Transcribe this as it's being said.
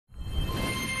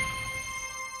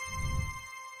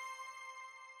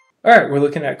All right, we're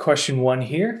looking at question 1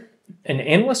 here. An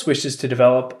analyst wishes to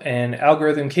develop an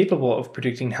algorithm capable of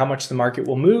predicting how much the market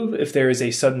will move if there is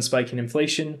a sudden spike in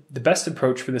inflation. The best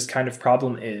approach for this kind of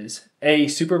problem is A,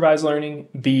 supervised learning,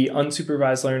 B,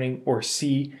 unsupervised learning, or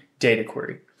C, data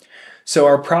query. So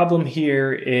our problem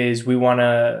here is we want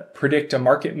to predict a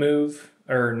market move,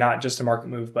 or not just a market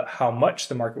move, but how much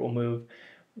the market will move.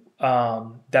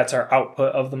 That's our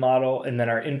output of the model, and then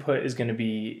our input is going to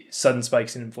be sudden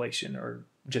spikes in inflation or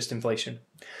just inflation.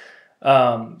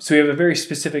 So we have a very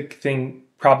specific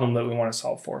problem that we want to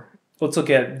solve for. Let's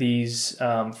look at these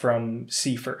from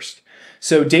C first.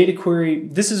 So data query,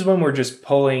 this is when we're just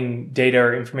pulling data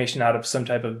or information out of some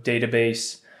type of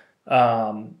database.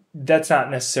 That's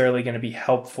not necessarily going to be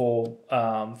helpful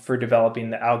for developing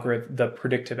the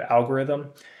predictive algorithm.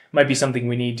 Might be something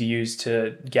we need to use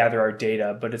to gather our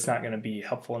data, but it's not going to be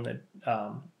helpful in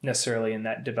necessarily in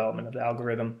that development of the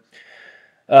algorithm.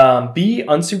 B,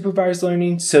 unsupervised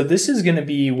learning. So this is going to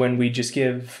be when we just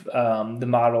give the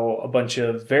model a bunch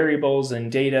of variables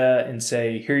and data and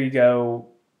say, here you go,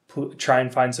 try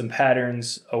and find some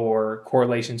patterns or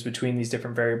correlations between these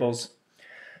different variables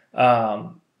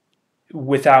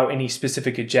without any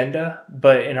specific agenda.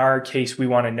 But in our case, we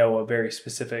want to know a very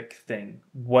specific thing.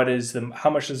 How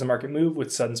much does the market move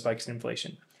with sudden spikes in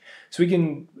inflation? So we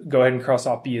can go ahead and cross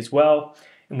off B as well.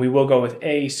 And we will go with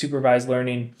A, supervised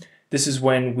learning. This is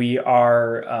when we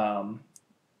are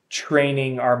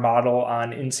training our model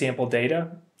on in-sample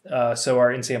data. So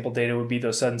our in-sample data would be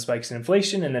those sudden spikes in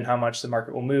inflation and then how much the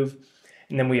market will move.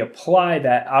 And then we apply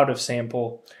that out of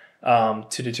sample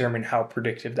to determine how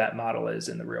predictive that model is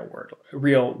in the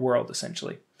real world,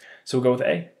 essentially. So we'll go with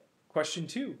A. Question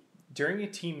 2. During a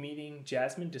team meeting,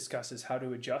 Jasmine discusses how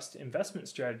to adjust investment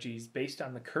strategies based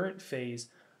on the current phase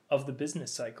of the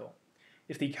business cycle.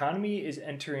 If the economy is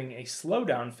entering a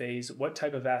slowdown phase, what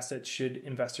type of assets should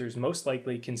investors most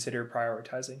likely consider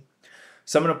prioritizing?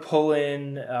 So I'm going to pull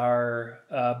in our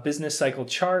business cycle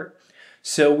chart.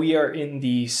 So we are in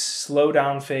the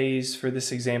slowdown phase for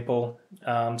this example.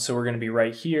 So we're going to be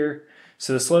right here.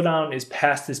 So the slowdown is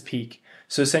past this peak.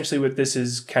 So essentially what this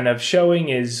is kind of showing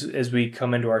is as we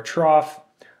come into our trough,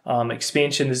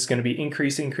 expansion, this is going to be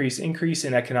increase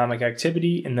in economic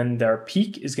activity. And then our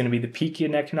peak is going to be the peak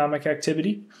in economic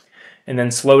activity. And then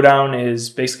slowdown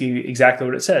is basically exactly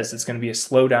what it says. It's going to be a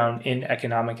slowdown in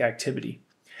economic activity.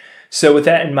 So with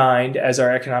that in mind, as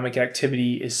our economic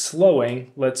activity is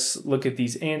slowing, let's look at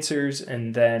these answers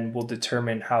and then we'll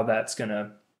determine how that's going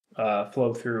to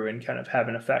flow through and kind of have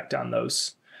an effect on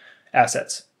those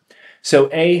assets. So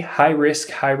A, high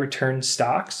risk, high return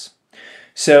stocks.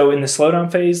 So in the slowdown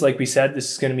phase, like we said,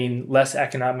 this is going to mean less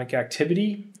economic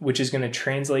activity, which is going to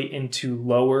translate into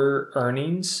lower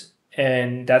earnings.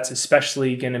 And that's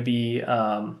especially going to be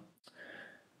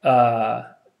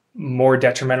more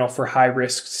detrimental for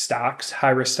high-risk stocks.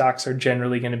 High-risk stocks are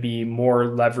generally going to be more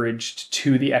leveraged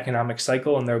to the economic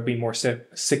cycle, and they'll be more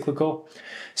cyclical.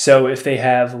 So if they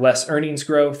have less earnings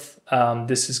growth,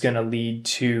 this is going to lead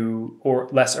to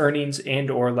less earnings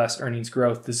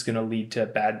growth. This is going to lead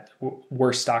to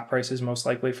worse stock prices, most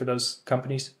likely for those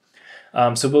companies.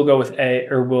 So we'll go with A,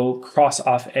 or we'll cross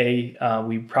off A.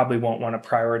 We probably won't want to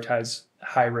prioritize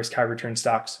high-risk, high-return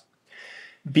stocks.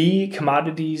 B,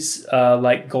 commodities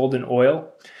like gold and oil.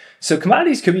 So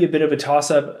commodities could be a bit of a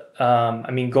toss-up.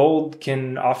 Gold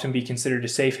can often be considered a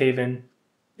safe haven,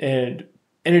 and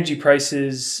energy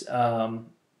prices are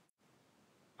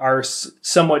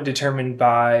somewhat determined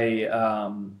by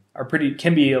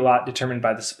can be a lot determined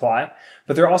by the supply,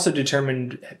 but they're also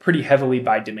determined pretty heavily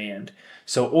by demand.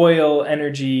 So oil,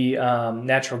 energy,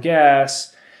 natural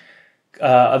gas.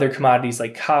 Other commodities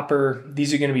like copper,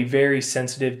 these are going to be very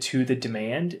sensitive to the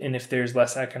demand. And if there's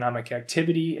less economic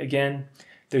activity, again,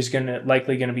 there's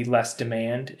likely going to be less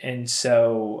demand. And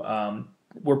so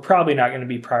we're probably not going to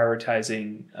be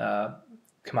prioritizing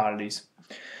commodities.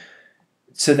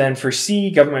 So then for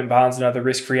C, government bonds and other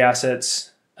risk-free assets,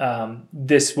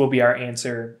 this will be our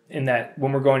answer in that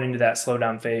when we're going into that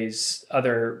slowdown phase,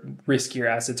 other riskier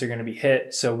assets are going to be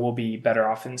hit. So we'll be better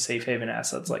off in safe haven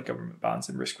assets like government bonds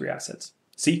and risk-free assets.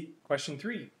 C. Question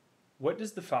 3. What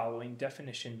does the following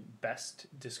definition best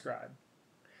describe?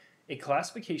 A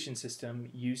classification system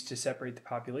used to separate the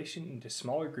population into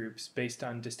smaller groups based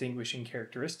on distinguishing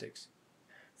characteristics.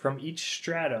 From each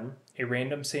stratum, a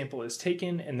random sample is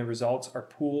taken and the results are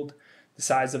pooled. The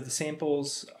size of the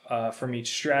samples from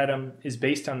each stratum is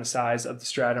based on the size of the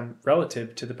stratum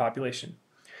relative to the population.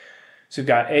 So we've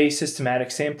got A, systematic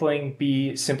sampling,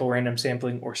 B, simple random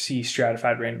sampling, or C,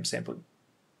 stratified random sampling.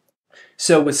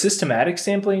 So with systematic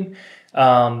sampling,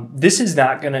 this is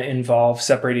not going to involve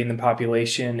separating the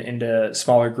population into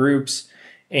smaller groups.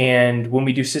 And when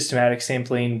we do systematic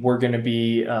sampling, we're going to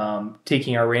be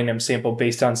taking our random sample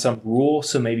based on some rule.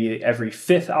 So maybe every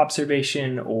fifth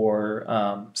observation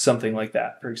or something like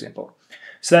that, for example.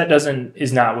 So that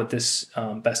is not what this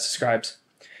best describes.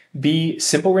 B,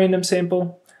 simple random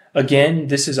sample. Again,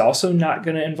 this is also not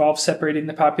going to involve separating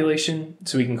the population.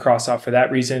 So we can cross off for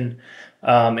that reason.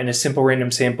 In a simple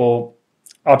random sample,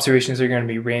 observations are going to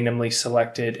be randomly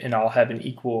selected and all have an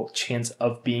equal chance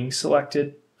of being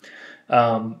selected.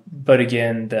 But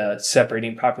again, the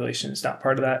separating population is not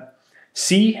part of that.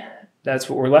 C, that's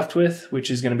what we're left with, which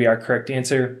is going to be our correct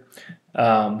answer,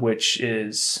 which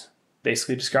is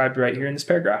basically described right here in this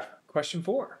paragraph. Question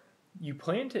 4. You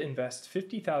plan to invest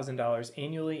 $50,000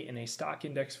 annually in a stock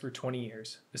index for 20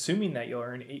 years, assuming that you'll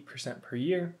earn 8% per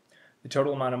year. The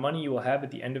total amount of money you will have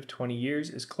at the end of 20 years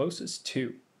is closest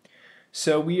to.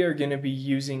 So we are going to be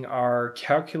using our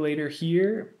calculator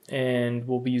here, and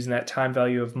we'll be using that time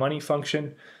value of money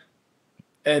function.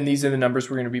 And these are the numbers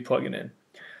we're going to be plugging in.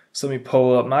 So let me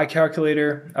pull up my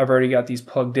calculator. I've already got these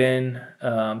plugged in,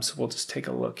 so we'll just take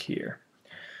a look here.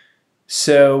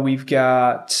 So we've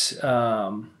got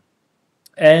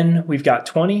N, we've got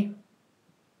 20.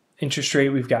 Interest rate,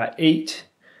 we've got 8.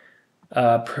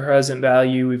 Present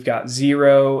value, we've got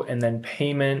 0. And then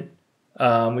payment,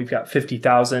 we've got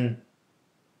 50,000.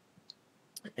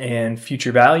 And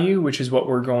future value, which is what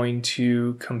we're going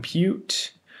to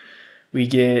compute, we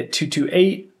get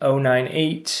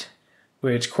 228,098,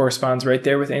 which corresponds right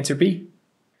there with answer B.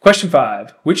 Question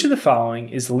 5. Which of the following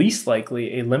is least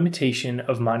likely a limitation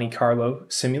of Monte Carlo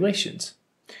simulations?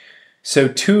 So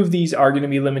 2 of these are going to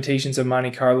be limitations of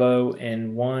Monte Carlo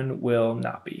and 1 will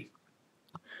not be.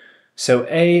 So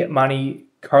A, Monte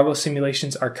Carlo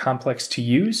simulations are complex to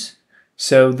use.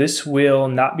 So this will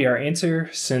not be our answer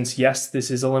since, yes,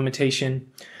 this is a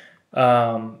limitation.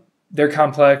 They're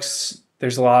complex.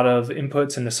 There's a lot of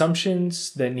inputs and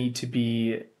assumptions that need to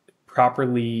be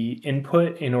properly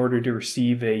input in order to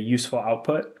receive a useful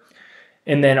output.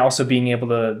 And then also being able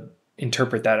to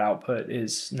interpret that output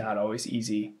is not always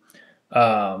easy.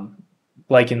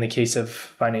 Like in the case of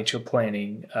financial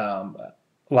planning, a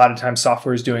lot of times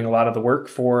software is doing a lot of the work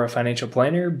for a financial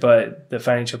planner, but the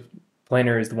financial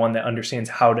planner is the one that understands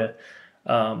how to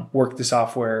work the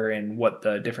software and what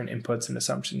the different inputs and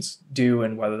assumptions do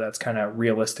and whether that's kind of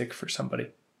realistic for somebody.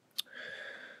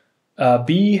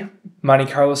 B, Monte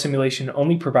Carlo simulation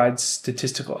only provides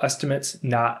statistical estimates,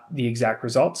 not the exact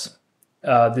results.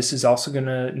 This is also going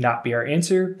to not be our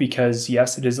answer because,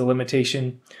 yes, it is a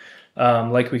limitation.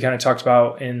 Like we kind of talked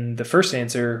about in the first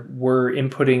answer, we're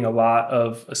inputting a lot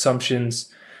of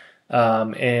assumptions,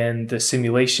 and the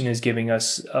simulation is giving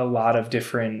us a lot of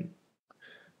different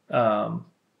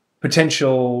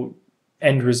potential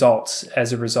end results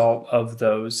as a result of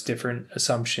those different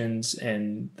assumptions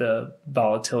and the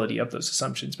volatility of those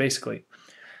assumptions, basically.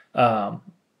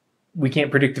 We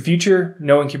can't predict the future.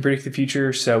 No one can predict the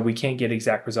future, so we can't get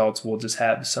exact results. We'll just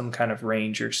have some kind of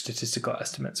range or statistical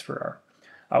estimates for our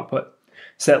output.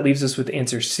 So that leaves us with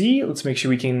answer C. Let's make sure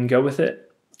we can go with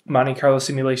it. Monte Carlo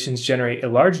simulations generate a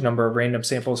large number of random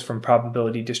samples from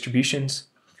probability distributions.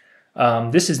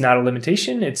 This is not a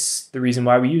limitation. It's the reason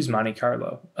why we use Monte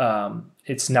Carlo.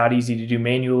 It's not easy to do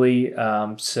manually,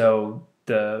 so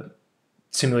the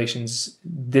simulations,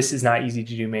 this is not easy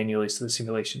to do manually, so the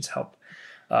simulations help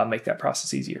make that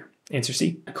process easier. Answer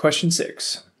C. Question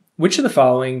 6. Which of the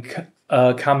following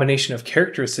combination of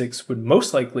characteristics would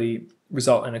most likely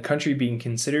result in a country being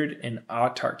considered an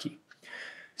autarky?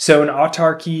 So an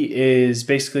autarky is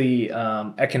basically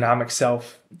economic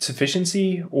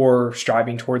self-sufficiency or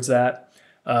striving towards that,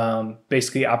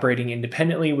 basically operating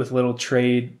independently with little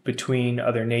trade between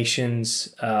other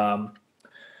nations.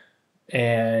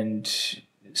 And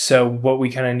so what we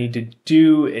kind of need to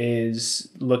do is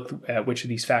look at which of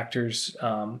these factors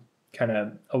kind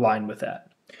of align with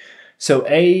that. So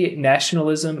A,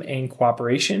 nationalism and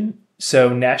cooperation. So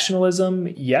nationalism,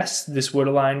 yes, this would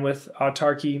align with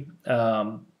autarky.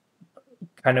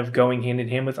 Kind of going hand in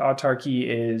hand with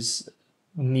autarky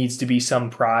needs to be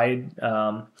some pride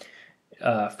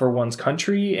for one's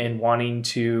country and wanting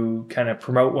to kind of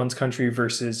promote one's country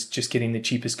versus just getting the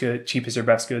cheapest or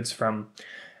best goods from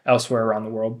elsewhere around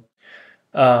the world.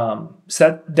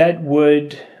 So that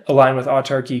would align with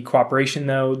autarky. Cooperation,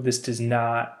 though, this does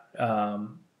not.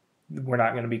 We're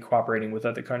not going to be cooperating with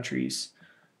other countries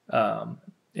in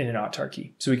an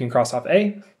autarky. So we can cross off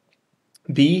A.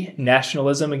 B,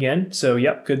 nationalism again. So,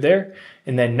 yep, good there.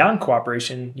 And then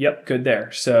non-cooperation, yep, good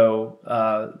there. So,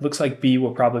 looks like B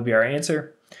will probably be our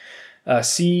answer.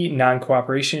 C,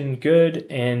 non-cooperation, good,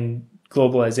 and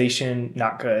globalization,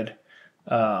 not good.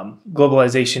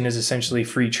 Globalization is essentially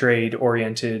free trade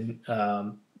oriented,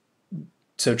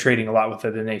 so trading a lot with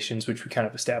other nations, which we kind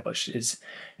of established, is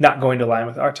not going to align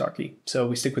with autarky. So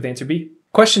we stick with answer B.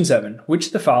 Question 7. Which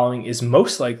of the following is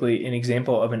most likely an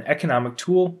example of an economic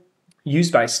tool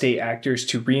used by state actors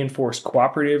to reinforce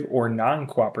cooperative or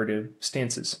non-cooperative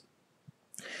stances?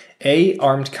 A,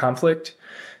 armed conflict.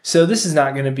 So this is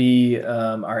not going to be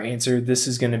our answer. This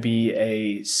is going to be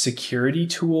a security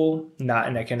tool, not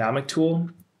an economic tool.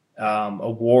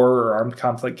 A war or armed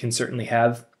conflict can certainly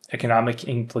have economic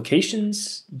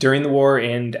implications during the war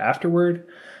and afterward.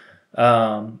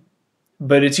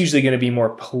 But it's usually going to be more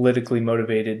politically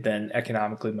motivated than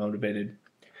economically motivated.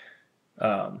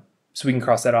 So we can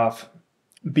cross that off.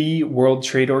 B, World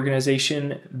Trade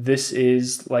Organization. This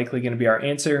is likely going to be our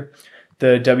answer.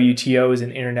 The WTO is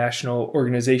an international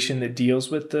organization that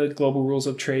deals with the global rules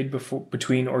of trade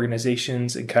between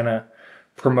organizations and kind of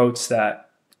promotes that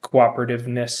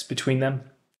cooperativeness between them.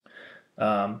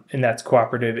 And that's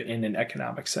cooperative in an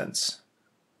economic sense.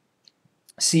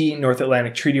 C, North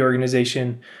Atlantic Treaty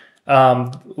Organization.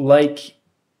 Like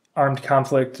armed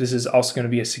conflict, this is also going to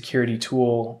be a security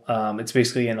tool. It's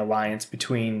basically an alliance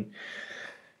between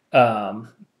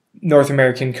North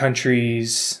American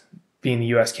countries, being the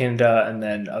US, Canada, and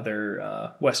then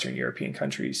other Western European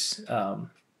countries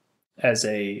as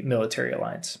a military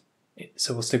alliance.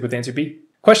 So we'll stick with answer B.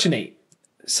 Question 8.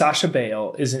 Sasha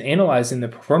Bale is analyzing the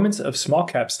performance of small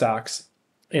cap stocks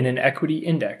in an equity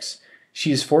index.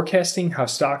 She is forecasting how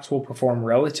stocks will perform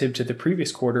relative to the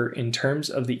previous quarter in terms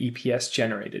of the EPS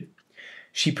generated.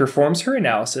 She performs her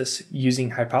analysis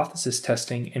using hypothesis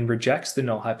testing and rejects the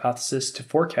null hypothesis to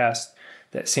forecast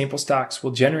that sample stocks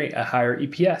will generate a higher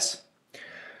EPS.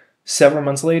 Several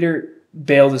months later,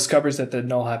 Bale discovers that the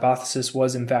null hypothesis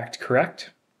was in fact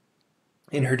correct,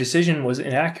 and her decision was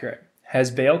inaccurate.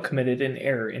 Has Bale committed an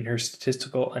error in her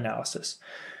statistical analysis?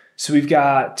 So we've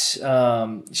got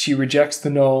she rejects the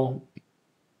null,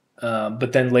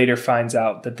 but then later finds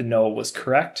out that the null was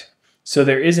correct. So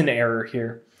there is an error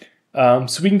here.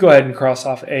 So we can go ahead and cross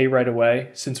off A right away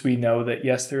since we know that,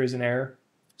 yes, there is an error.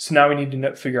 So now we need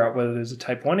to figure out whether there's a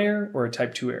type 1 error or a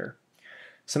type 2 error.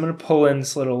 So I'm going to pull in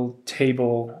this little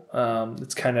table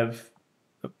that's kind of,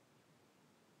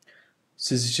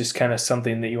 this is just kind of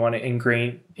something that you want to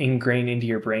ingrain into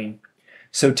your brain.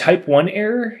 So type 1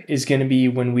 error is going to be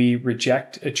when we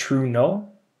reject a true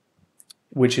null,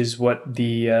 which is what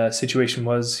the situation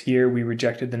was here. We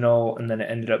rejected the null and then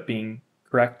it ended up being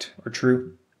correct or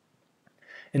true.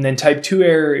 And then type 2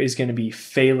 error is going to be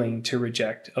failing to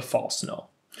reject a false null.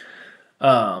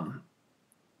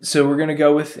 So we're going to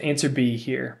go with answer B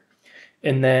here.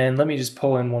 And then let me just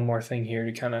pull in one more thing here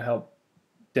to kind of help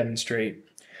demonstrate.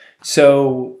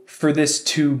 So for this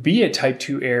to be a type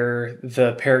 2 error,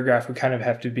 the paragraph would kind of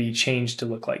have to be changed to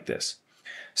look like this.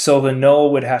 So the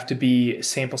null would have to be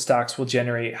sample stocks will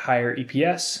generate higher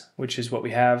EPS, which is what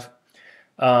we have.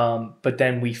 But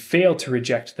then we fail to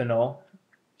reject the null.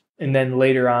 And then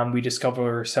later on, we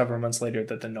discover several months later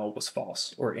that the null was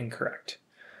false or incorrect.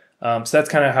 So that's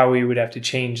kind of how we would have to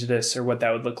change this, or what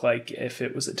that would look like if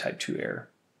it was a type 2 error.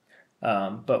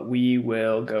 But we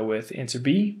will go with answer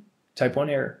B, type 1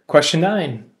 error. Question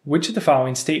 9. Which of the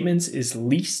following statements is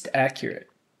least accurate?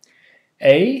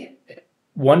 A,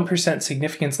 1%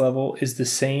 significance level is the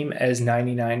same as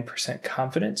 99%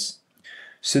 confidence.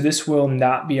 So this will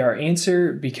not be our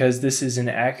answer because this is an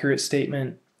accurate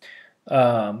statement.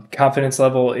 Confidence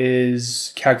level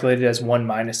is calculated as 1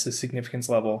 minus the significance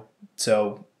level.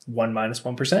 So 1 minus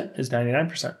 1% is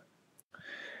 99%.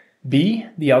 B,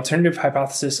 the alternative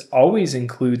hypothesis always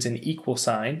includes an equal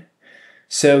sign.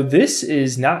 So this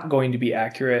is not going to be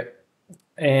accurate.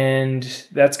 And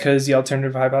that's because the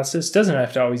alternative hypothesis doesn't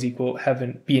have to always be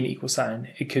an equal sign.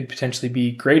 It could potentially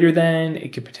be greater than,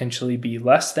 it could potentially be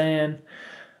less than,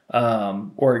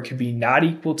 or it could be not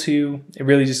equal to. It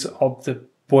really just all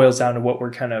boils down to what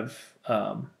we're kind of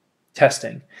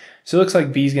testing. So it looks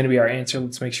like B is going to be our answer.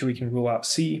 Let's make sure we can rule out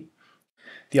C.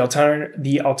 The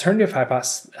alternative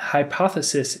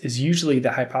hypothesis is usually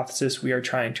the hypothesis we are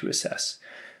trying to assess.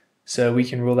 So we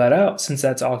can rule that out since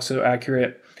that's also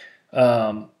accurate.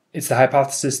 It's the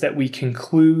hypothesis that we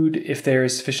conclude if there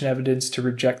is sufficient evidence to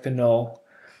reject the null.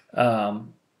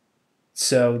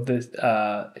 So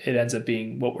it ends up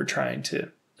being what we're trying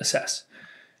to assess.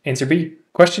 Answer B.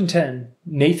 Question 10.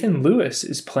 Nathan Lewis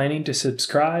is planning to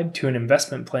subscribe to an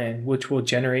investment plan which will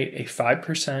generate a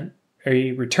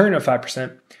return of 5%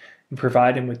 and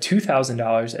provide him with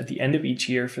 $2,000 at the end of each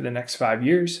year for the next 5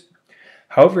 years.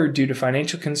 However, due to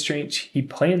financial constraints, he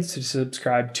plans to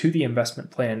subscribe to the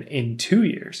investment plan in 2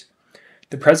 years.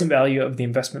 The present value of the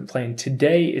investment plan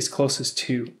today is closest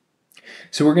to.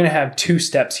 So we're going to have 2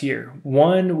 steps here.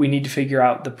 One, we need to figure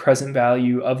out the present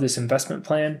value of this investment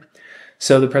plan.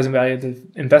 So the present value of the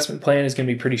investment plan is going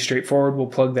to be pretty straightforward. We'll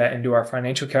plug that into our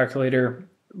financial calculator.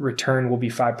 Return will be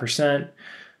 5%.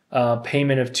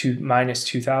 Payment of minus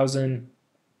 2,000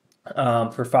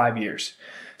 for 5 years.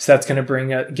 So that's going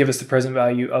to give us the present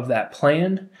value of that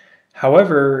plan.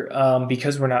 However,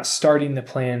 because we're not starting the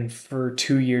plan for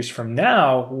 2 years from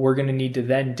now, we're going to need to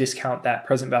then discount that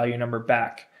present value number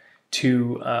back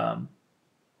to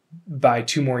by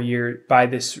 2 more years, by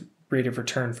this rate of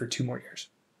return for 2 more years.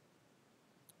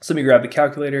 So let me grab the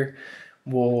calculator.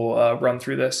 We'll run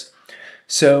through this.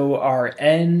 So our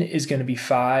N is going to be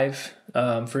 5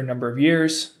 for a number of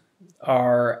years.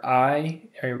 Our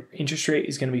interest rate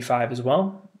is going to be 5 as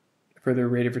well for the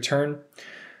rate of return.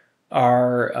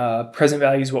 Our present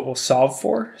value is what we'll solve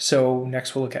for. So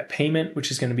next we'll look at payment,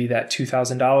 which is going to be that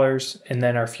 $2,000, and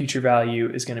then our future value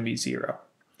is going to be 0.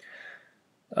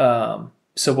 So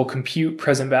we'll compute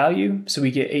present value. So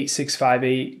we get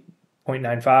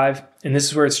 8658.95, and this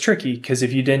is where it's tricky, because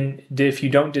if you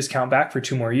don't discount back for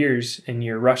 2 more years and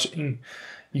you're rushing,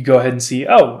 you go ahead and see,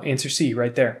 oh, answer C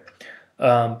right there.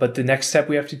 But the next step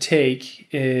we have to take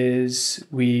is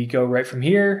we go right from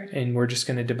here, and we're just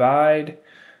going to divide.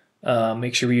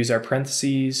 Make sure we use our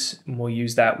parentheses, and we'll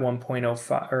use that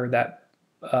 1.05 or that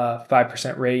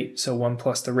 5% rate, so 1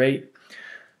 plus the rate,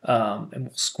 and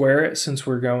we'll square it since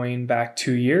we're going back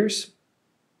 2 years,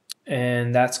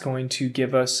 and that's going to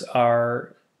give us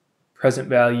our present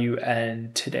value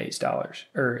in today's dollars,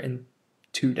 or in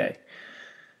today.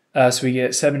 So we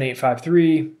get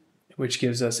 7853, which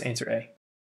gives us answer A.